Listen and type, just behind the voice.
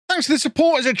Thanks to the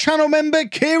support as a channel member,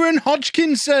 Kieran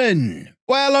Hodgkinson.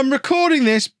 Well, I'm recording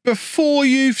this before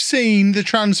you've seen the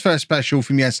transfer special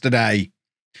from yesterday.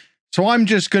 So I'm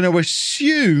just going to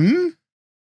assume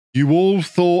you all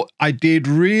thought I did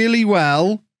really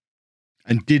well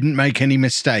and didn't make any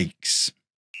mistakes.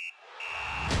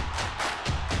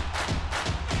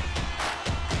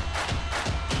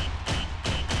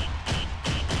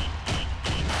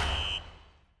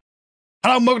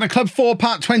 Hello and welcome to Club 4,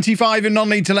 Part 25 in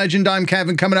Non-League to Legend. I'm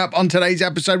Kevin. Coming up on today's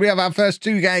episode, we have our first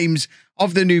two games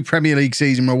of the new Premier League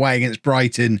season. We're away against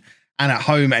Brighton and at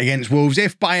home against Wolves.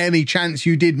 If by any chance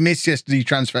you did miss yesterday's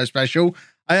transfer special,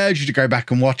 I urge you to go back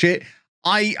and watch it.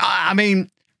 I mean,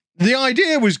 the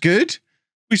idea was good.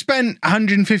 We spent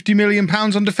 £150 million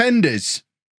on defenders.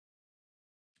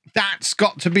 That's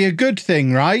got to be a good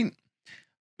thing, right?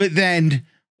 But then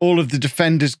all of the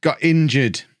defenders got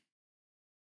injured,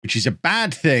 which is a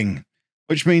bad thing,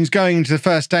 which means going into the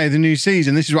first day of the new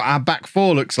season, this is what our back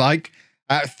four looks like.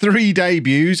 3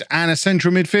 debuts and a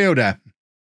central midfielder.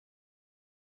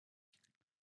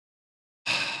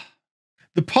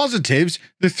 The positives,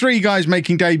 the 3 guys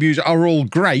making debuts are all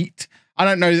great. I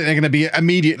don't know that they're going to be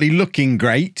immediately looking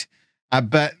great,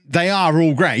 but they are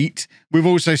all great. We've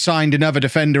also signed another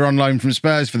defender on loan from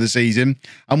Spurs for the season.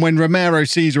 And when Romero,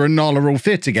 Caesar and Noll are all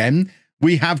fit again,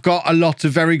 we have got a lot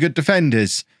of very good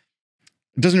defenders.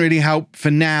 It doesn't really help for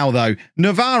now, though.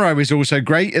 Navarro is also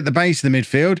great at the base of the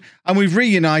midfield, and we've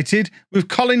reunited with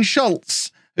Colin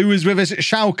Schultz, who was with us at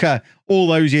Schalke all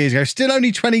those years ago. Still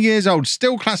only 20 years old,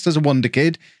 still classed as a wonder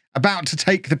kid, about to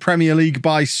take the Premier League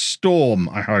by storm,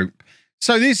 I hope.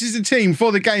 So this is the team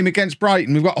for the game against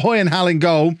Brighton. We've got Hoyenhal in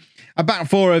goal, a back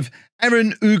four of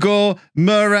Aaron, Ugo,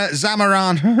 Mura,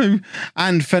 Zamorano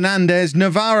and Fernandez.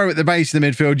 Navarro at the base of the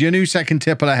midfield. Your new second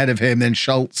tipple ahead of him. Then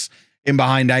Schultz in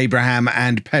behind Abraham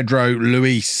and Pedro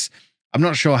Luis. I'm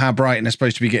not sure how Brighton are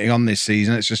supposed to be getting on this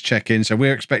season. Let's just check in. So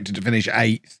we're expected to finish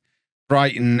 8th.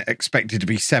 Brighton expected to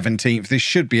be 17th. This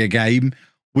should be a game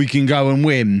we can go and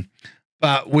win.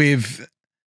 But with,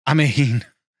 I mean,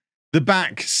 the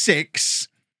back 6,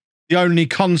 the only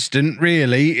constant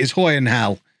really is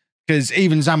Hoyenhal. Because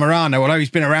even Zamorano, although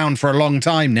he's been around for a long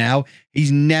time now,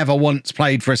 he's never once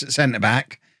played for us at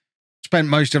centre-back. Spent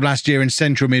most of last year in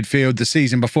central midfield, the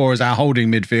season before as our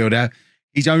holding midfielder.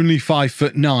 He's only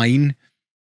 5'9".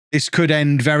 This could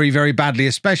end very, very badly,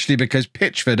 especially because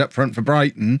Pitchford up front for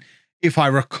Brighton, if I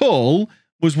recall,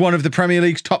 was one of the Premier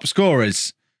League's top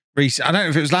scorers. I don't know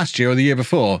if it was last year or the year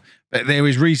before, but there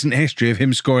is recent history of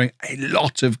him scoring a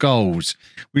lot of goals.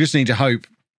 We just need to hope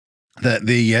that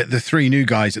the 3 new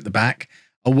guys at the back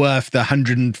are worth the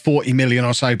 140 million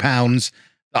or so pounds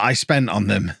that I spent on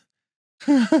them.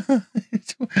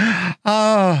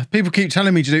 People keep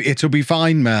telling me to do "it'll be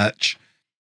fine" merch.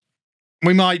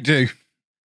 We might do.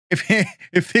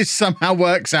 If this somehow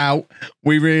works out,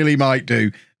 we really might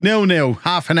do. 0-0,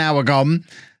 half an hour gone.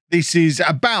 This is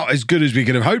about as good as we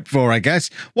could have hoped for, I guess.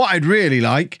 What I'd really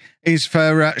like is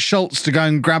for Schultz to go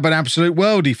and grab an absolute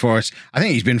worldie for us. I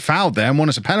think he's been fouled there and won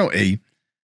us a penalty.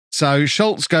 So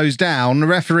Schultz goes down. The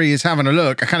referee is having a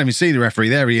look. I can't even see the referee.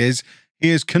 There he is. He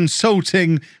is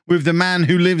consulting with the man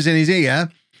who lives in his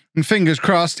ear. And fingers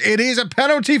crossed, it is a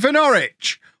penalty for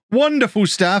Norwich. Wonderful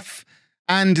stuff.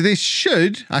 And this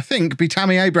should, I think, be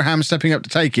Tammy Abraham stepping up to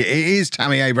take it. It is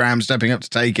Tammy Abraham stepping up to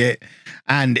take it.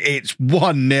 And it's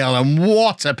 1-0. And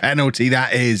what a penalty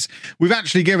that is. We've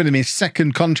actually given him his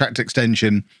second contract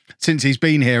extension since he's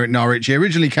been here at Norwich. He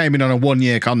originally came in on a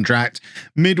 1-year contract.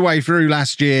 Midway through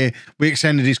last year, we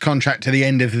extended his contract to the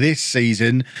end of this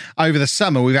season. Over the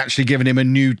summer, we've actually given him a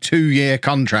new 2-year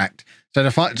contract. So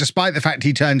despite the fact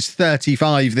he turns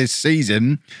 35 this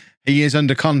season, he is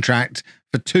under contract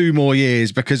for 2 more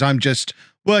years because I'm just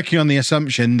working on the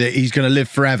assumption that he's going to live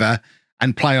forever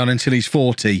and play on until he's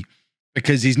 40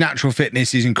 because his natural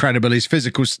fitness is incredible. His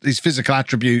physical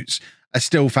attributes are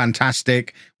still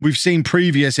fantastic. We've seen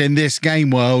previous in this game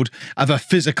world of a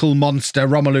physical monster,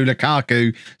 Romelu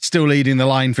Lukaku, still leading the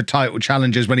line for title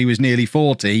challenges when he was nearly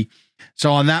 40.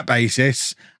 So on that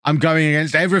basis, I'm going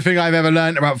against everything I've ever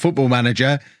learned about Football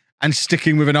Manager and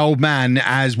sticking with an old man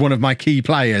as one of my key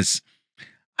players.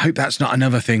 I hope that's not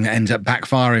another thing that ends up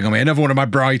backfiring on me. Another one of my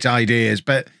bright ideas.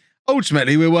 But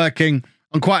ultimately, we're working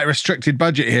on quite a restricted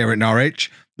budget here at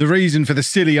Norwich. The reason for the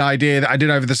silly idea that I did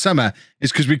over the summer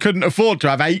is because we couldn't afford to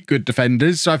have 8 good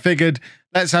defenders. So I figured,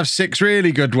 let's have 6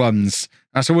 really good ones.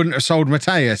 Else I wouldn't have sold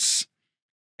Mateus.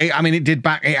 It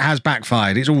has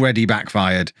backfired. It's already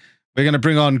backfired. We're going to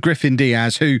bring on Griffin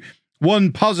Diaz, who,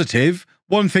 one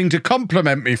thing to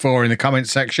compliment me for in the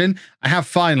comments section, I have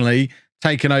finally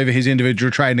taken over his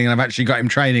individual training, and I've actually got him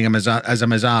training him as a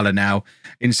Mazzala now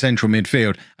in central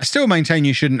midfield. I still maintain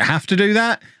you shouldn't have to do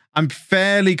that. I'm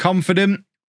fairly confident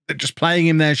that just playing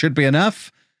him there should be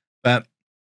enough, but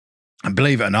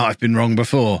believe it or not, I've been wrong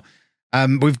before.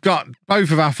 We've got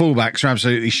both of our fullbacks are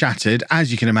absolutely shattered.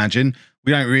 As you can imagine,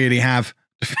 we don't really have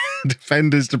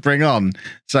defenders to bring on,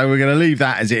 so we're going to leave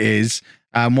that as it is.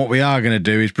 What we are going to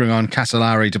do is bring on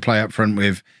Casolari to play up front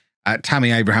with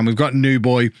Tammy Abraham. We've got new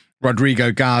boy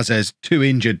Rodrigo Garces, too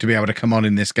injured to be able to come on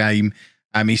in this game.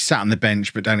 He's sat on the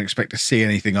bench, but don't expect to see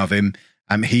anything of him.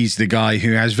 He's the guy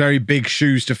who has very big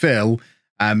shoes to fill,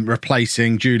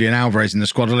 replacing Julian Alvarez in the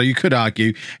squad. Although you could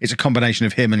argue it's a combination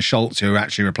of him and Schultz who are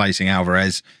actually replacing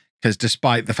Alvarez, because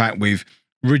despite the fact we've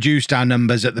reduced our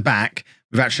numbers at the back,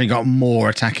 we've actually got more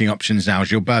attacking options now.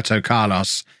 Gilberto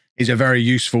Carlos is a very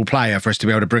useful player for us to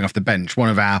be able to bring off the bench. One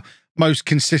of our most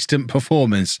consistent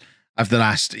performers of the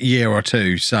last year or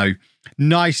two. So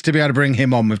nice to be able to bring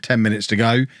him on with 10 minutes to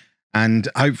go. And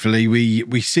hopefully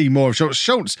we see more of Schultz.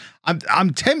 Schultz,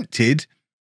 I'm tempted.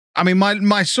 I mean,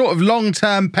 my sort of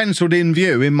long-term penciled-in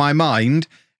view in my mind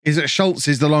is that Schultz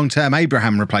is the long-term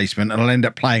Abraham replacement, and I'll end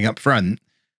up playing up front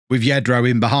with Yedro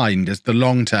in behind as the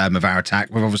long-term of our attack,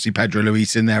 with obviously Pedro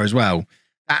Luis in there as well.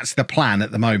 That's the plan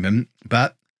at the moment,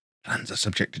 but plans are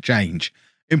subject to change.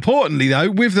 Importantly, though,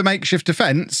 with the makeshift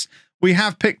defence, we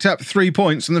have picked up 3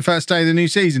 points on the first day of the new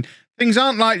season. Things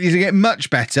aren't likely to get much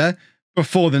better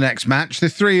before the next match. The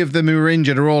 3 of them who were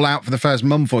injured are all out for the first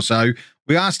month or so.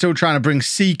 We are still trying to bring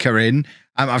Sika in.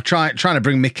 I've trying to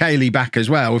bring Michele back as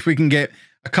well. If we can get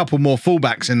a couple more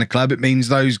fullbacks in the club, it means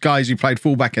those guys who played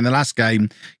fullback in the last game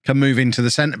can move into the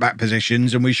centre-back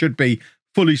positions, and we should be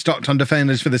fully stocked on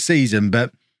defenders for the season.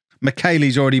 But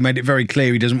Michele's already made it very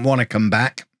clear he doesn't want to come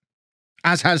back,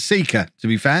 as has Sika, to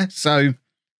be fair. So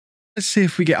let's see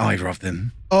if we get either of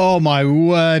them. Oh, my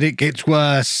word, it gets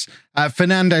worse.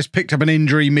 Fernandez picked up an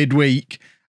injury midweek.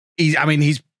 He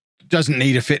doesn't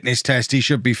need a fitness test. He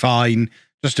should be fine.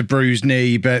 Just a bruised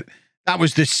knee, but that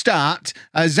was the start.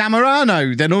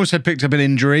 Zamorano then also picked up an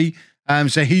injury,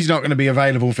 so he's not going to be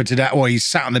available for today. Or he's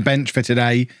sat on the bench for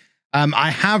today.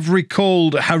 I have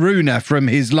recalled Haruna from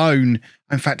his loan.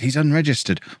 In fact, he's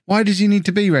unregistered. Why does he need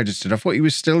to be registered? I thought he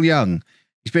was still young.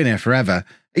 He's been here forever.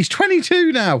 He's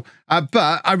 22 now,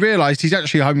 but I realised he's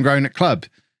actually homegrown at club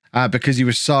because he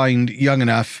was signed young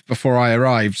enough before I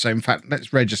arrived. So, in fact,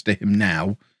 let's register him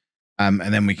now.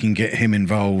 And then we can get him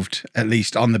involved, at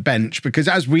least on the bench, because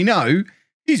as we know,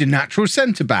 he's a natural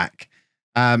centre-back.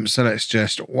 So let's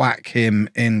just whack him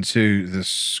into the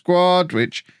squad,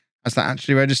 which, has that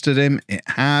actually registered him? It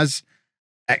has.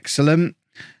 Excellent.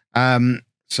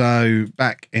 So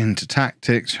back into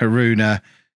tactics. Haruna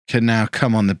can now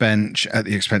come on the bench at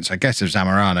the expense, I guess, of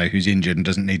Zamorano, who's injured and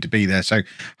doesn't need to be there. So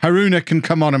Haruna can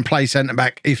come on and play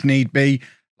centre-back if need be.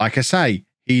 Like I say,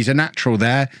 he's a natural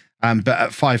there. But at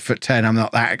 5'10", I'm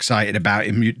not that excited about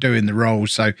him doing the role.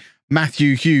 So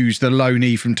Matthew Hughes, the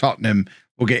loanee from Tottenham,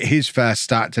 will get his first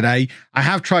start today. I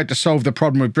have tried to solve the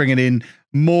problem with bringing in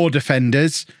more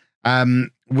defenders.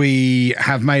 We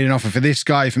have made an offer for this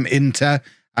guy from Inter.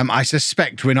 I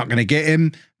suspect we're not going to get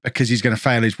him because he's going to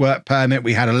fail his work permit.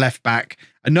 We had a left back,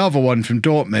 another one from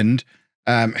Dortmund,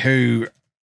 who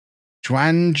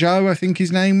Juanjo, I think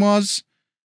his name was.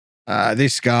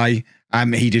 This guy.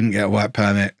 He didn't get a work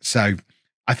permit, so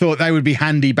I thought they would be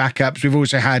handy backups. We've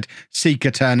also had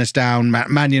Sika turn us down.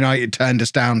 Man United turned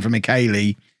us down for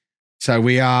Michele. So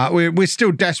we're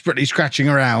still desperately scratching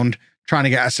around, trying to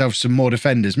get ourselves some more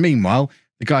defenders. Meanwhile,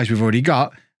 the guys we've already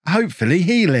got are hopefully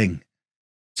healing.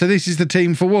 So this is the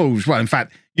team for Wolves. Well, in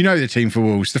fact, you know the team for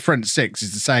Wolves. The front 6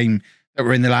 is the same that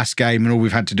were in the last game, and all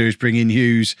we've had to do is bring in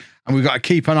Hughes. And we've got to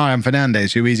keep an eye on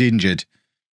Fernandez, who is injured.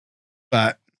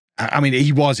 But I mean,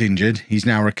 he was injured. He's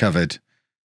now recovered.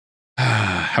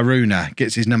 Haruna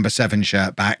gets his number 7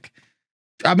 shirt back.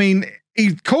 I mean,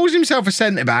 he calls himself a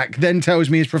centre-back, then tells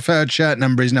me his preferred shirt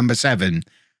number is number 7.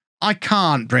 I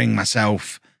can't bring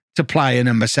myself to play a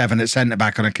number 7 at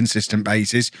centre-back on a consistent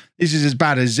basis. This is as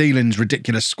bad as Zealand's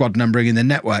ridiculous squad numbering in the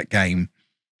network game.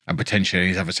 And potentially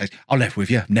his other says, I'll left with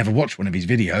you. Never watched one of his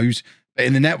videos. But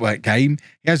in the network game,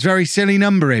 he has very silly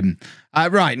numbering.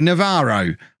 Right,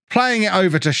 Navarro. Playing it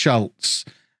over to Schultz.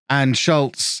 And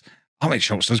Schultz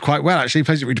does quite well, actually. He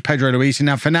plays it with Pedro Luis. And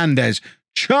now Fernandez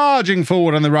charging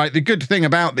forward on the right. The good thing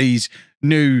about these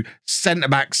new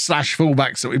centre-backs /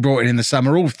 fullbacks that we brought in the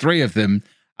summer, all 3 of them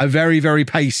are very, very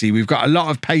pacey. We've got a lot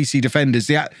of pacey defenders.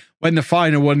 When the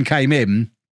final one came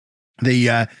in,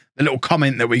 the little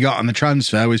comment that we got on the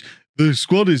transfer was, the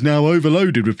squad is now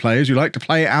overloaded with players who like to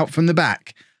play it out from the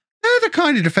back. They're the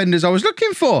kind of defenders I was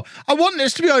looking for. I want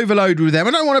this to be overloaded with them.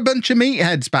 I don't want a bunch of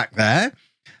meatheads back there.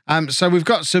 So we've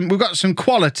got some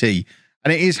quality,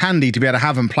 and it is handy to be able to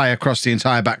have them play across the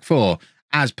entire back four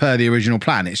as per the original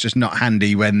plan. It's just not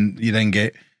handy when you then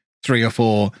get 3 or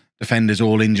 4 defenders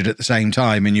all injured at the same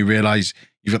time and you realise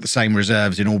you've got the same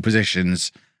reserves in all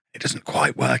positions. It doesn't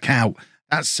quite work out.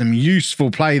 That's some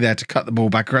useful play there to cut the ball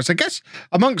back across. I guess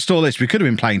amongst all this, we could have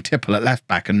been playing Tipple at left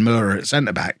back and Mura at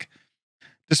centre back.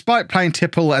 Despite playing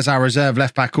Tipple as our reserve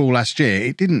left back all last year,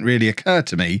 it didn't really occur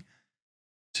to me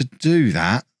to do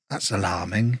that. That's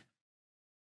alarming.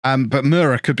 But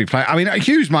Mura could be playing. I mean,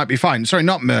 Hughes might be fine. Sorry,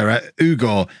 not Mura,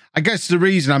 Ugor. I guess the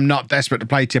reason I'm not desperate to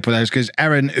play Tipple there is because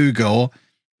Aaron Uja,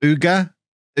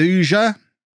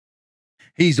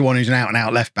 he's the one who's an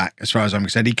out-and-out left back, as far as I'm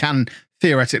concerned. He can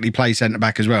theoretically play centre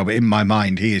back as well, but in my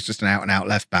mind, he is just an out-and-out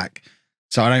left back.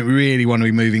 So I don't really want to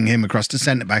be moving him across to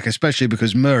centre back, especially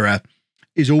because Mura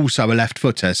is also a left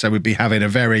footer. So we'd be having a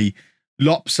very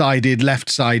lopsided,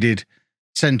 left-sided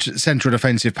central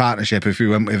defensive partnership if we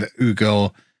went with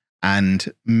Ugor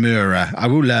and Mura. I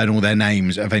will learn all their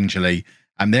names eventually.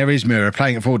 And there is Mura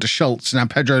playing it forward to Schultz. Now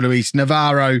Pedro Luis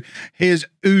Navarro. Here's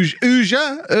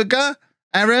Uja,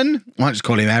 Aaron. I might just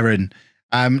call him Aaron.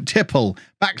 Tipple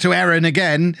back to Aaron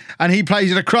again, and he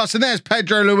plays it across. And there's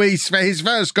Pedro Luis for his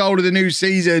first goal of the new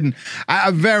season at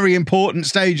a very important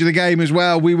stage of the game as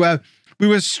well. We were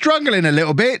struggling a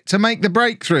little bit to make the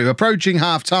breakthrough, approaching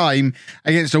half-time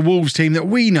against a Wolves team that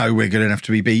we know we're good enough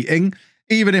to be beating,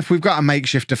 even if we've got a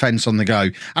makeshift defence on the go.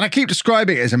 And I keep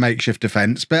describing it as a makeshift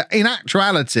defence, but in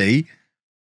actuality,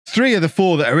 3 of the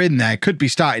 4 that are in there could be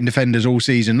starting defenders all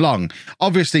season long.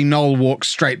 Obviously, Noel walks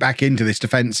straight back into this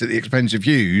defence at the expense of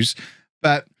Hughes,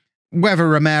 but whether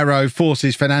Romero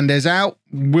forces Fernandez out,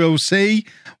 we'll see.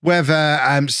 Whether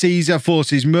Caesar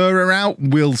forces Mura out,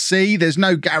 we'll see. There's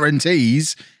no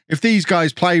guarantees. If these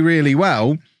guys play really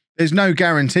well, there's no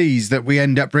guarantees that we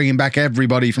end up bringing back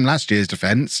everybody from last year's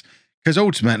defence, because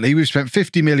ultimately we've spent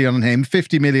 50 million on him,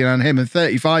 50 million on him, and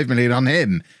 35 million on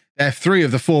him. They're 3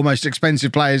 of the 4 most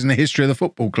expensive players in the history of the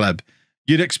football club.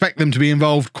 You'd expect them to be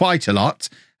involved quite a lot.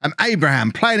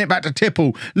 Abraham playing it back to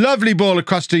Tipple. Lovely ball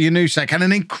across to Janusek and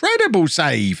an incredible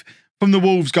save from the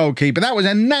Wolves goalkeeper. That was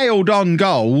a nailed-on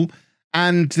goal,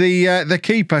 and the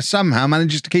keeper somehow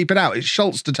manages to keep it out. It's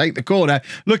Schultz to take the corner,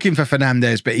 looking for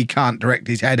Fernandez, but he can't direct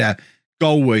his header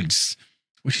goalwards,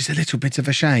 which is a little bit of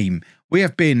a shame. We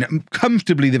have been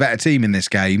comfortably the better team in this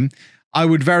game. I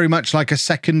would very much like a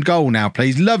second goal now,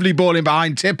 please. Lovely ball in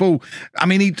behind Tipple. I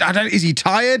mean, is he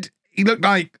tired? He looked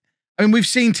like... I mean, we've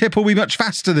seen Tipple be much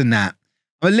faster than that.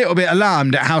 I'm a little bit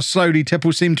alarmed at how slowly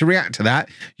Tipple seemed to react to that.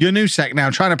 Janusek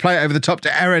now trying to play it over the top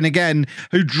to Aaron again,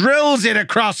 who drills it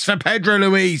across for Pedro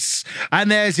Luis. And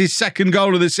there's his second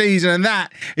goal of the season. And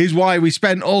that is why we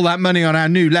spent all that money on our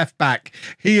new left back.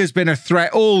 He has been a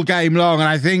threat all game long. And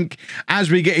I think as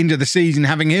we get into the season,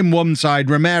 having him one side,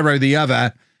 Romero the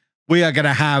other, we are going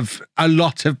to have a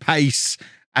lot of pace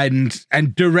and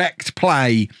direct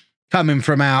play coming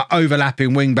from our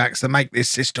overlapping wing-backs that make this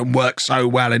system work so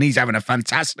well. And he's having a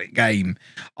fantastic game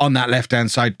on that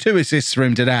left-hand side. 2 assists for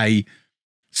him today.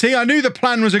 See, I knew the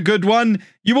plan was a good one.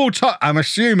 I'm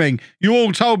assuming you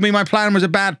all told me my plan was a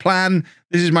bad plan.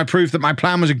 This is my proof that my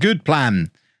plan was a good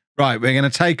plan. Right, we're going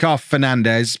to take off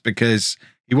Fernandez because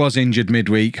he was injured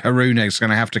midweek. Haruna's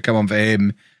going to have to come on for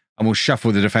him, and we'll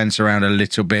shuffle the defence around a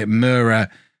little bit. Mura,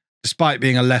 despite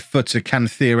being a left footer, can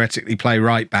theoretically play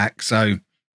right back, so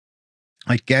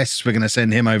I guess we're going to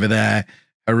send him over there.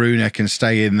 Haruna can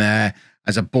stay in there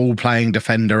as a ball-playing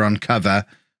defender on cover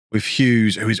with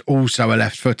Hughes, who is also a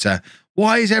left footer.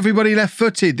 Why is everybody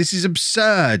left-footed? This is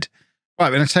absurd. Right,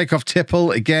 we're going to take off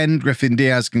Tipple. Again, Griffin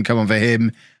Diaz can come on for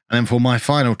him. And then for my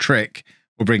final trick,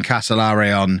 we'll bring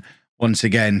Casolare on once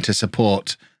again to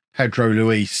support Pedro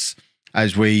Luis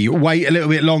as we wait a little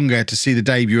bit longer to see the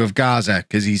debut of Gaza,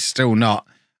 because he's still not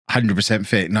 100%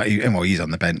 fit. Well, he's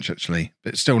on the bench, actually,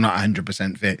 but still not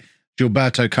 100% fit.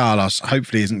 Gilberto Carlos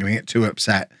hopefully isn't going to get too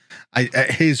upset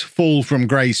at his fall from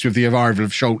grace with the arrival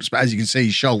of Schultz. But as you can see,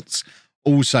 Schultz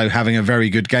also having a very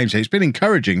good game. So it's been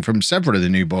encouraging from several of the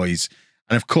new boys.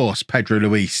 And of course, Pedro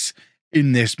Luis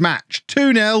in this match.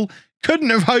 2-0. Couldn't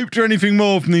have hoped for anything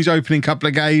more from these opening couple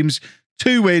of games.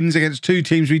 2 wins against 2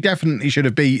 teams we definitely should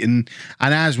have beaten.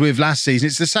 And as with last season,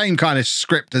 it's the same kind of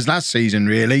script as last season,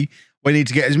 really. We need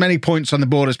to get as many points on the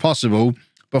board as possible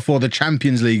before the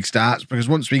Champions League starts, because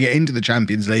once we get into the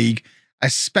Champions League,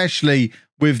 especially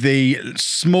with the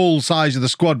small size of the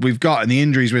squad we've got and the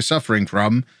injuries we're suffering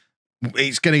from,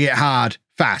 it's going to get hard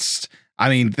fast. I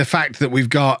mean, the fact that we've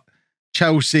got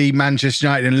Chelsea, Manchester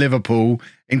United and Liverpool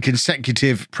in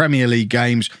consecutive Premier League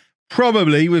games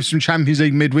probably with some Champions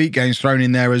League midweek games thrown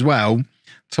in there as well,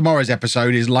 tomorrow's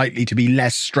episode is likely to be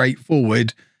less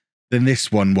straightforward than this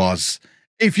one was.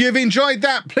 If you've enjoyed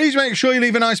that, please make sure you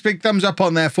leave a nice big thumbs up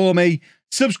on there for me.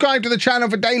 Subscribe to the channel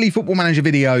for daily Football Manager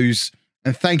videos.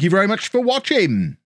 And thank you very much for watching.